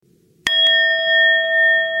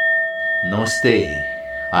Namaste,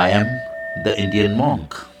 I am the Indian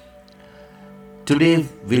monk. Today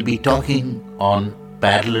we'll be talking on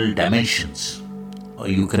parallel dimensions, or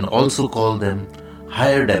you can also call them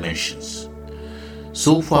higher dimensions.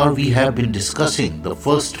 So far we have been discussing the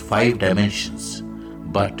first 5 dimensions,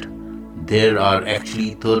 but there are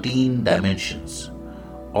actually 13 dimensions,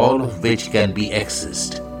 all of which can be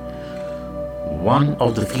accessed. One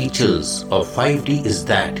of the features of 5D is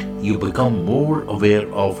that you become more aware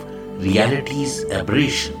of reality's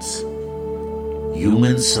aberrations.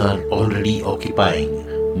 Humans are already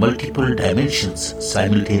occupying multiple dimensions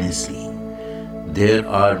simultaneously. There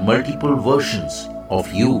are multiple versions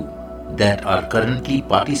of you that are currently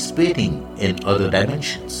participating in other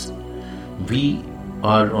dimensions. We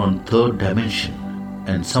are on 3rd dimension,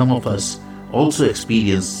 and some of us also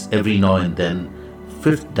experience every now and then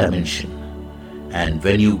 5th dimension. And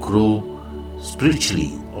when you grow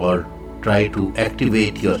spiritually or try to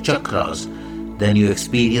activate your chakras, then you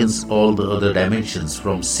experience all the other dimensions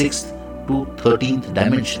from 6th to 13th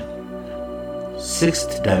dimension.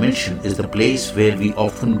 6th dimension is the place where we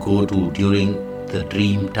often go to during the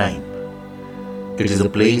dream time. It is a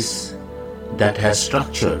place that has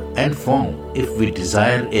structure and form if we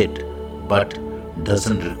desire it, but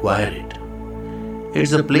doesn't require it.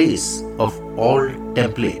 It's a place of all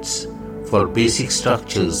templates for basic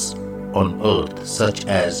structures on earth such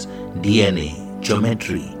as DNA,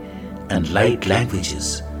 geometry, and light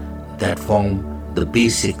languages that form the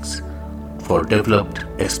basics for developed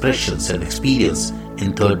expressions and experience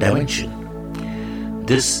in 3rd dimension.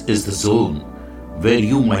 This is the zone where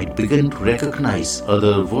you might begin to recognize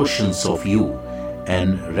other versions of you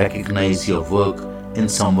and recognize your work in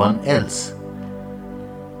someone else.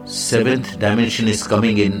 7th dimension is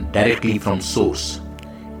coming in directly from source,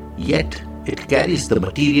 yet it carries the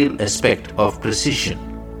material aspect of precision.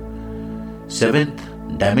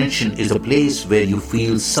 7th dimension is a place where you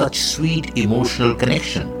feel such sweet emotional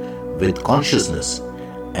connection with consciousness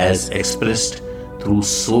as expressed through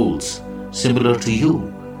souls similar to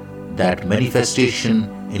you, that manifestation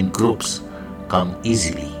in groups come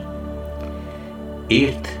easily.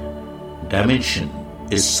 8th dimension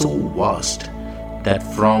is so vast that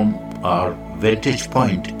from our vantage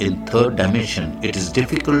point in 3rd dimension it is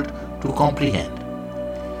difficult to comprehend.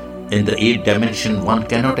 In the 8th dimension one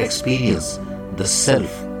cannot experience the self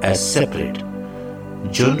as separate.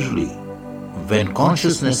 Generally, when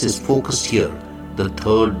consciousness is focused here, the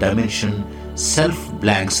 3rd dimension self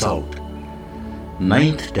blanks out.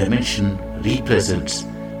 9th dimension represents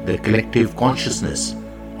the collective consciousness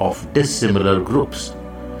of dissimilar groups,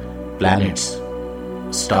 planets,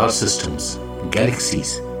 star systems,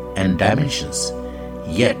 galaxies, and dimensions,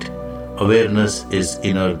 yet awareness is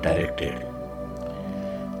inner directed.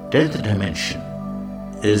 10th dimension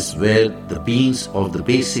is where the beings of the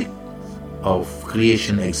basic of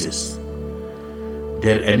creation exist.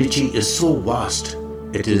 Their energy is so vast,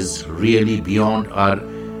 it is really beyond our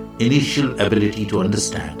initial ability to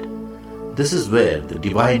understand. This is where the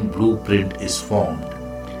divine blueprint is formed.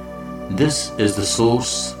 This is the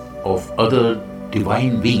source of other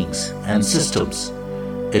divine beings and systems.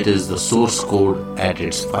 It is the source code at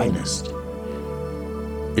its finest.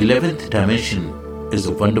 11th dimension is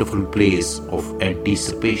a wonderful place of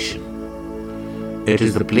anticipation. It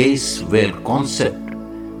is the place where concept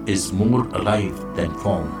is more alive than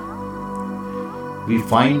form. We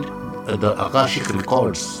find the Akashic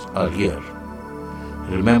records are here.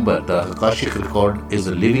 Remember, the Akashic record is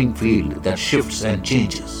a living field that shifts and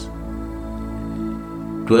changes.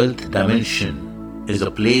 12th dimension is a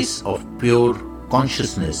place of pure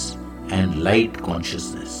consciousness and light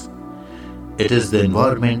consciousness. It is the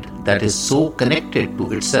environment that is so connected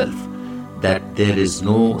to itself that there is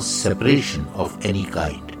no separation of any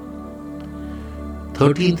kind.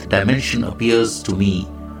 13th dimension appears to me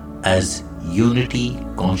as unity,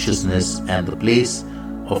 consciousness, and the place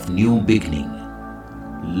of new beginning.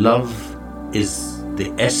 Love is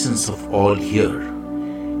the essence of all here.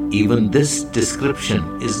 Even this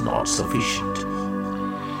description is not sufficient.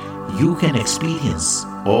 You can experience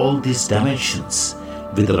all these dimensions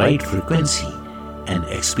with the right frequency and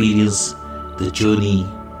experience the journey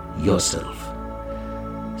yourself.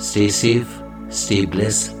 Stay safe, stay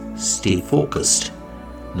blessed, stay focused.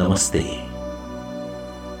 Namaste.